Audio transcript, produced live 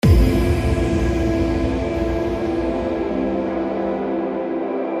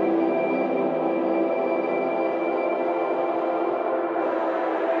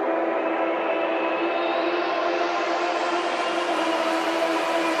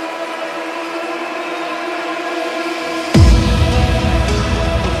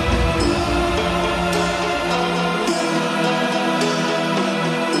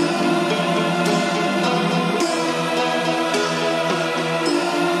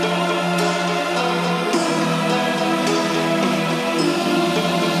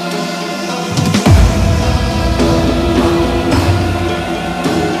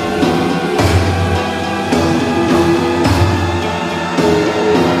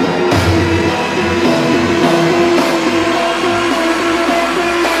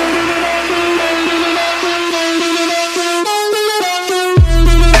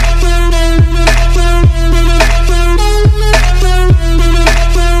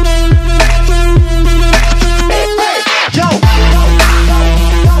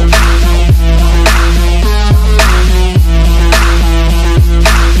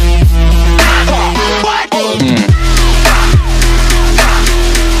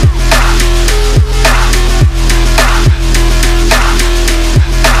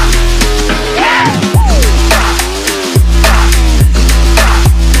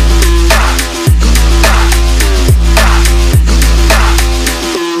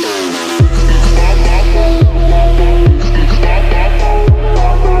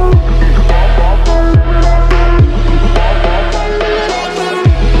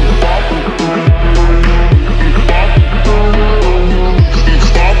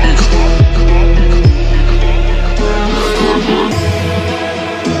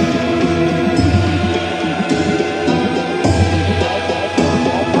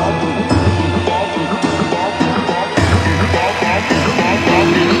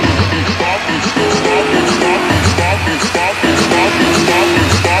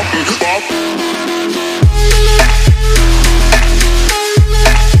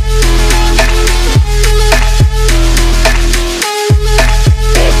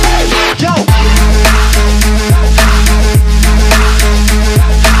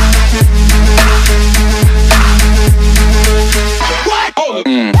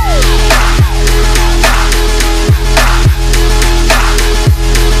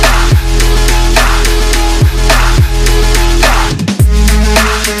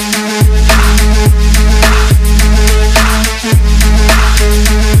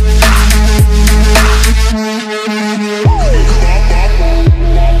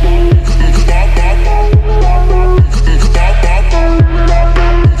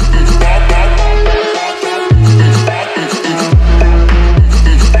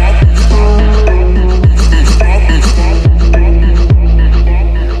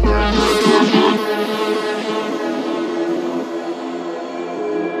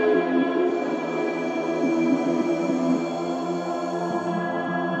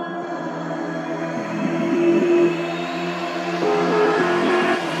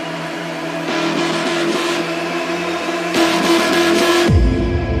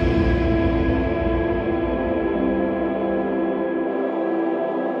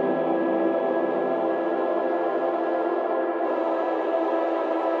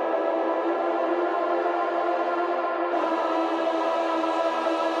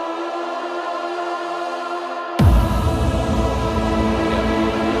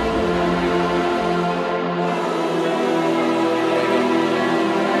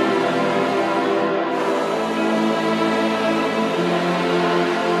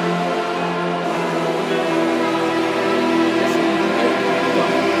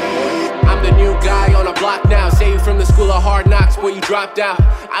say you from the school of hard knocks, boy, you dropped out.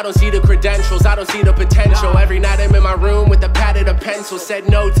 I don't see the credentials, I don't see the potential. Every night I'm in my room with a pad and a pencil. Said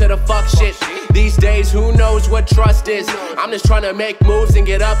no to the fuck shit. These days, who knows what trust is? I'm just trying to make moves and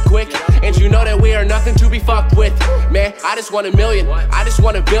get up quick. And you know that we are nothing to be fucked with. Man, I just want $1 million, I just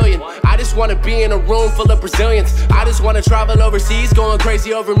want $1 billion. I just want to be in a room full of Brazilians. I just want to travel overseas, going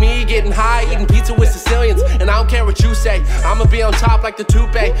crazy over me, getting high, eating pizza with Sicilians. And I don't care what you say, I'ma be on top like the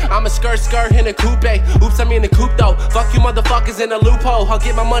toupee. I'm a skirt in a coupe. Oops, I mean the coupe though. Fuck you motherfuckers in a loophole. I'll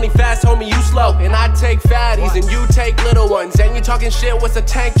get my money fast, homie, you slow. And I take fatties and you take little ones. And you talking shit, what's a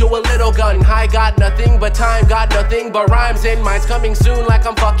tank to a little gun? I got nothing but time, got nothing but rhymes. And mine's coming soon like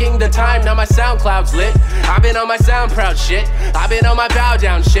I'm fucking the time. Now my SoundCloud's lit, I've been on my sound proud shit. I've been on my bow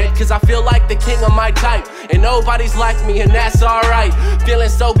down shit, cause I feel like the king of my type. And nobody's like me and that's alright. Feeling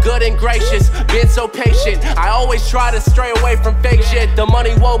so good and gracious, been so patient. I always try to stray away from fake shit. The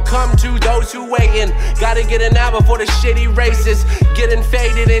money won't come to those who waitin'. Gotta get it now before the shit erases. Getting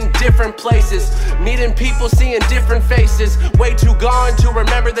faded in different places, meeting people, seeing different faces. Way too gone to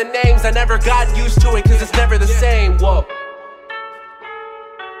remember the names. I never got used to it cause it's never the same. Whoa.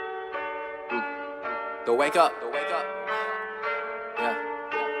 The wake up. The wake up. Yeah.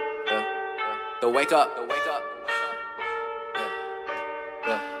 The wake up. The wake up.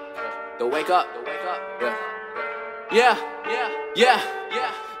 The wake up. The wake up. Yeah. Yeah.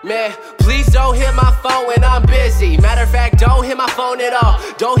 Man, please don't hit my phone when I'm busy. Matter of fact, don't hit my phone at all.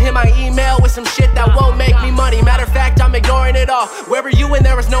 Don't hit my email with some shit that won't make me money. Matter of fact, I'm ignoring it all. Where were you when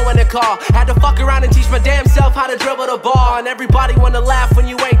there was no one to call? Had to fuck around and teach my damn self how to dribble the ball. And everybody wanna laugh when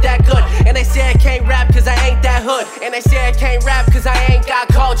you ain't that good. And they say I can't rap cause I ain't that hood. And they say I can't rap cause I ain't got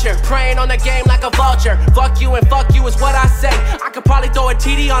culture. Preying on the game like a vulture. Fuck you and fuck you is what I say. I could probably throw a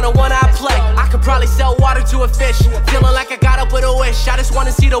TD on a one I play. I could probably sell water to a fish. Feeling like I got up with a wish. I just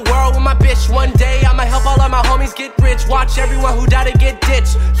wanna see the world with my bitch. One day I'ma help all of my homies get rich. Watch everyone who died to get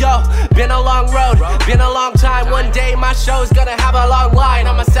ditched. Yo, been a long road, been a long time. One day my show's gonna have a long line.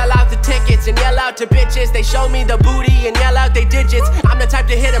 I'ma sell out the tickets and yell out to bitches. They show me the booty and yell out they digits. I'm the type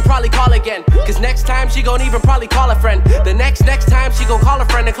to hit and probably call again, cause next time she gon' even probably call a friend. The next time she gon' call a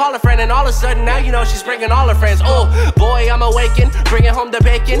friend and call a friend. And all of a sudden now you know she's bringing all her friends. Oh boy, I'm awakened, bringing home the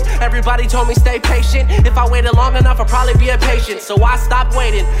bacon. Everybody told me stay patient. If I waited long enough I'll probably be a patient. So I stopped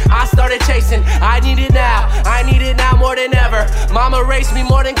waiting, I started chasing. I need it now more than ever. Mama raised me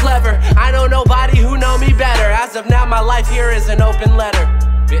more than clever. I know nobody who know me better. As of now my life here is an open letter.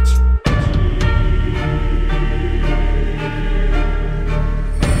 Bitch.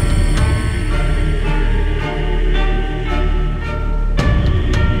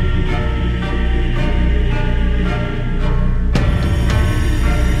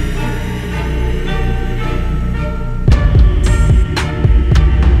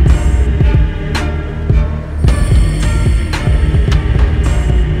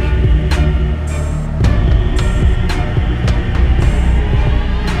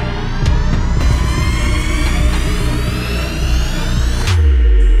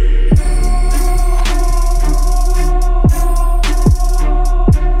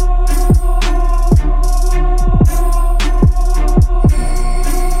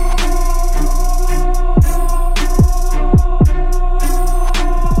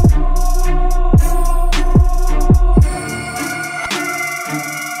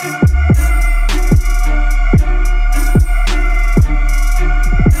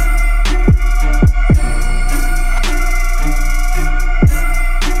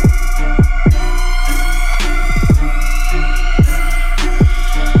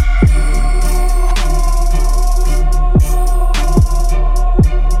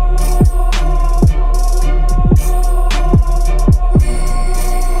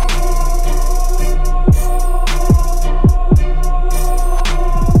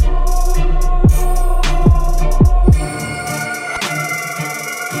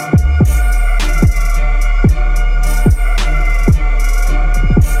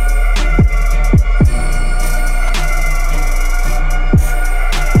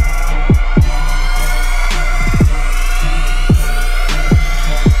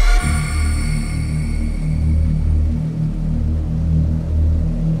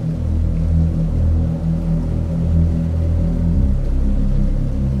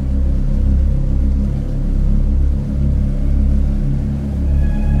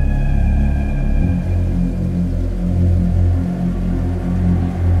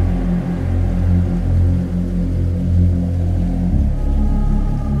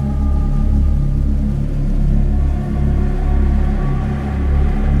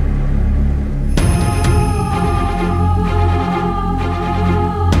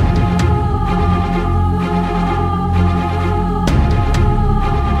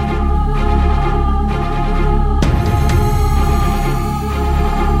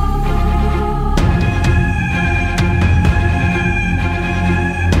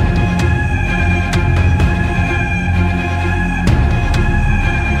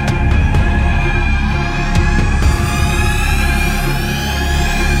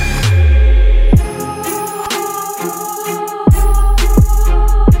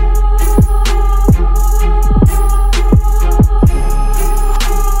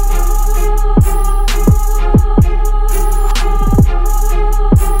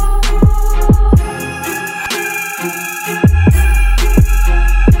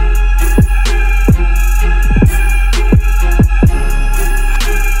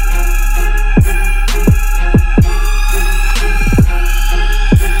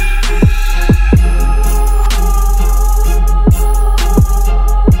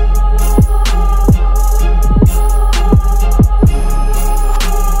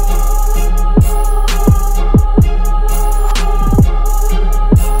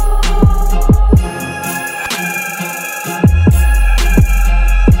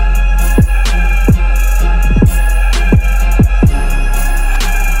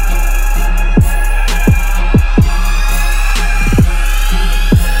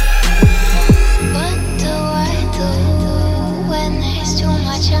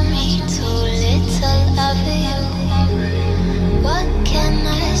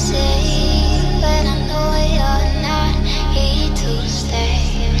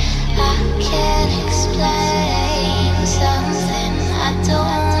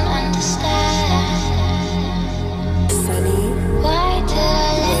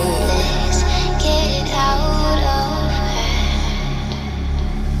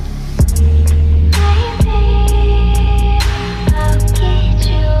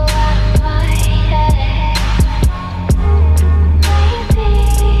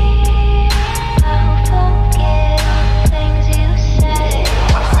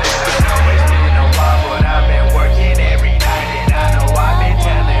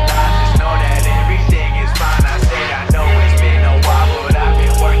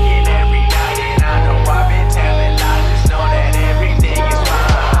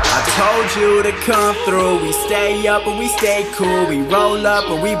 you to come through. We stay up and we stay cool. We roll up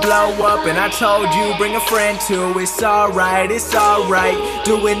and we blow up. And I told you bring a friend too. It's alright,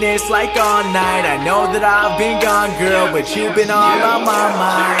 doing this like all night. I know that I've been gone, girl, but you've been all on my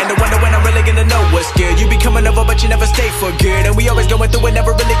mind. And I wonder when I'm really gonna know what's good. You be coming over but you never stay for good. And we always going through it,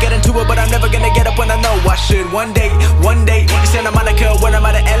 never really get into it. But I'm never gonna get up when I know I should. One day, you Santa Monica when I'm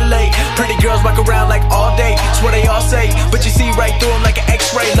out of LA. Pretty girls walk around like all day, it's what they all say. But you see right through them like an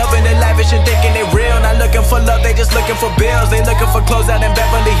x-ray. Loving it lavish and thinking it real. Not looking for love, they just looking for bills. They looking for clothes out in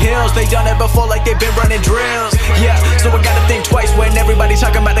Beverly Hills. They done it before like they've been running drills. Yeah, so I gotta think twice when everybody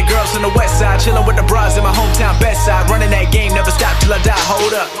talking about the girls in the west side. Chilling with the bras in my hometown best side. Running that game, never stop till I die,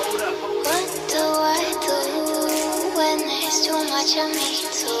 hold up. What do I do when there's too much of me,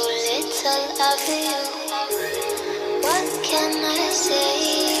 too little of you? What can I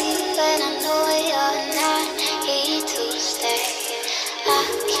say when I know you're not here to stay? I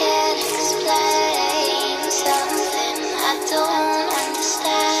can't explain something I don't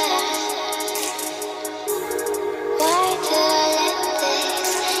understand. Why do I let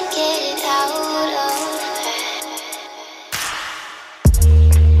this get it out of hand?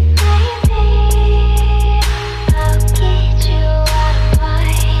 Maybe I'll get you out of my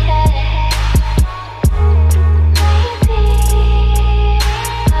head. Maybe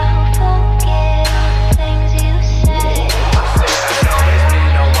I'll forget all the things you said. I know it's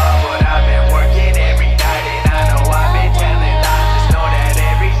been a while, but I've been working every night. And I know I've been telling lies, just know that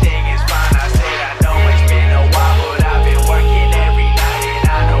everything is fine. I said I know it's been a while, but I've been working every night. And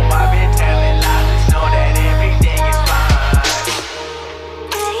I know I've been telling lies, just know that everything is fine.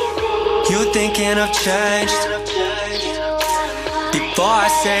 You thinking I've changed before I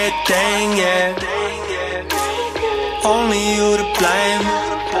say a thing, yeah. Only you to blame.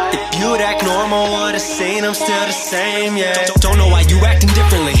 If you'd act normal, would've seen I'm still the same, yeah. Don't know why you acting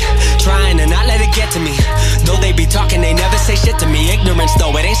differently, trying to not let it get to me. Though they be talking, they never say shit to me. Ignorance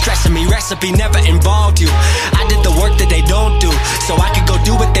though, it ain't stressing me. Recipe never involved you. I did the work that they don't do, so I could go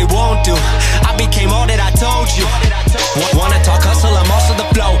do what they won't do. I became all that I told you. Wanna talk hustle, I'm also the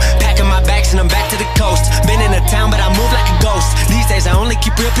flow. Packing my bags and I'm back to the coast. Been in the town, but I move like a ghost. These days I only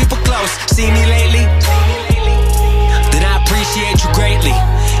keep real people close. See me lately? Then I appreciate you greatly.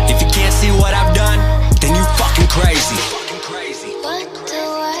 If you can't see what I've done, then you fucking crazy. What do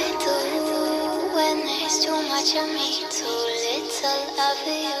I do when there's too much of me, too little of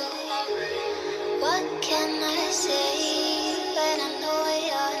you? What can I say when I know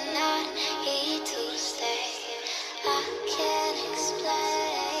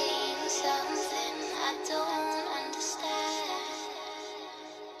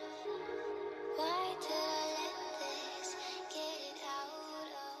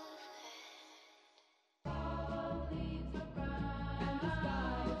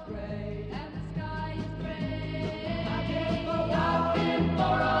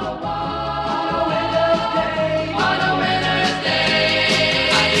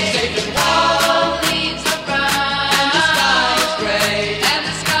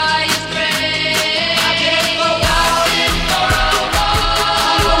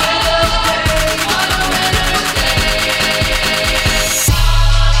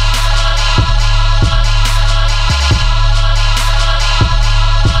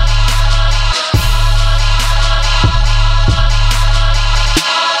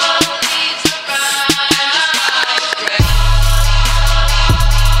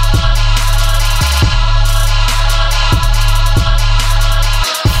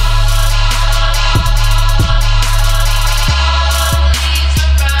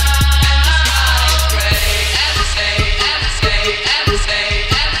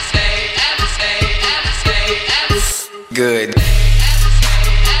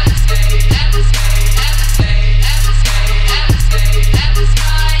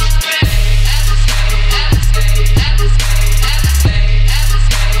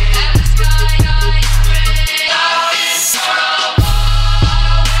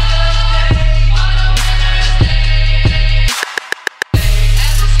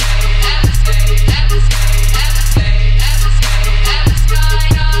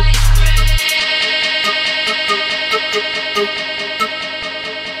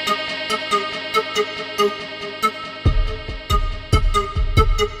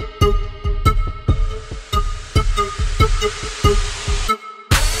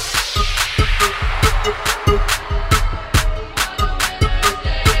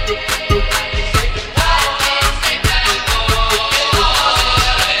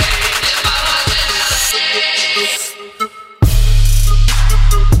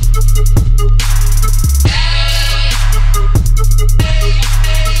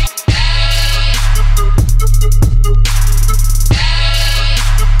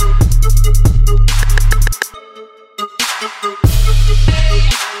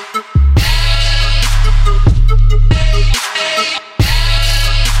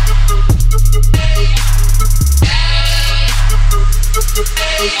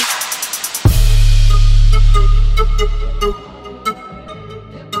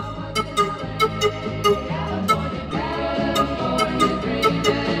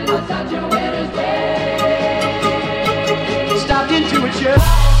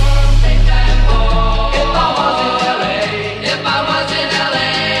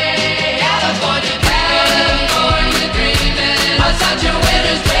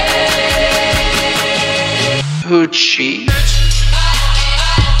Hoochie.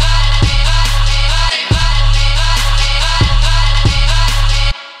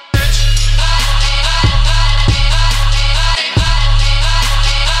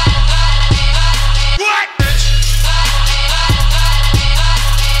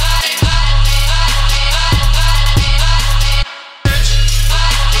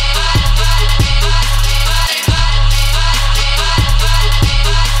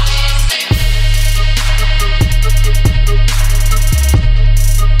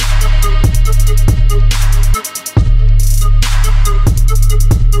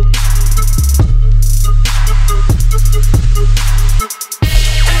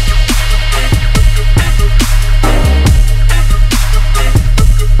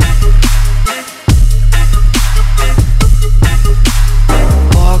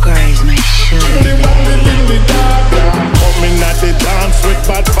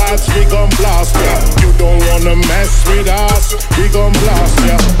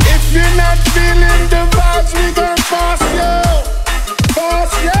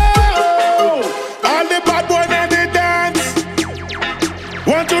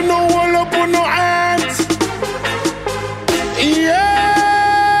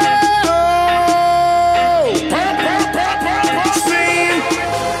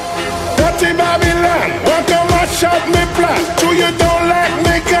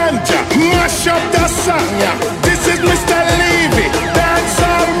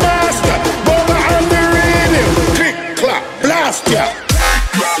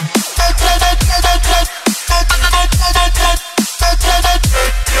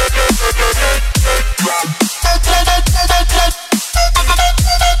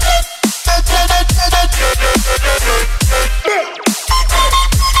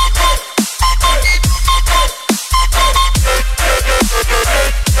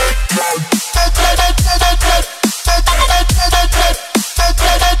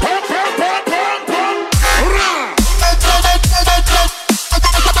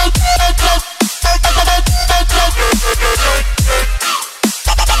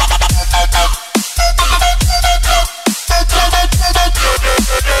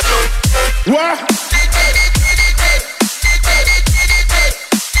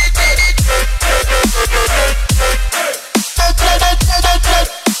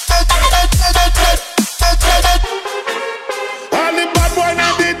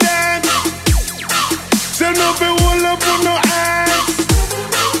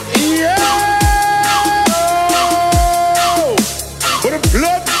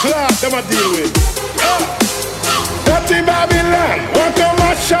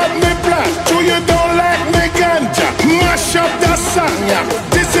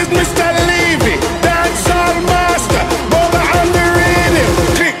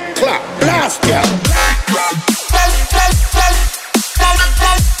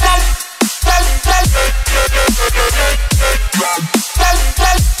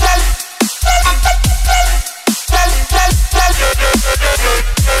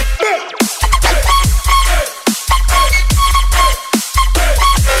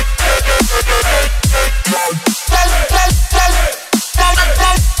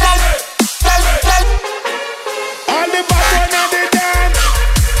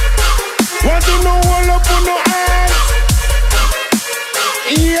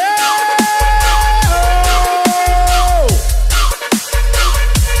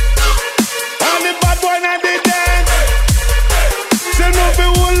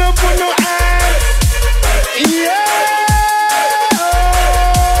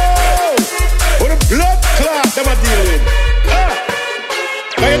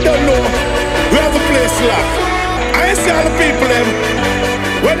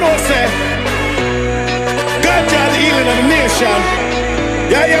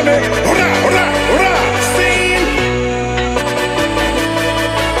 Yeah, yeah, man. Hurrah, hurrah.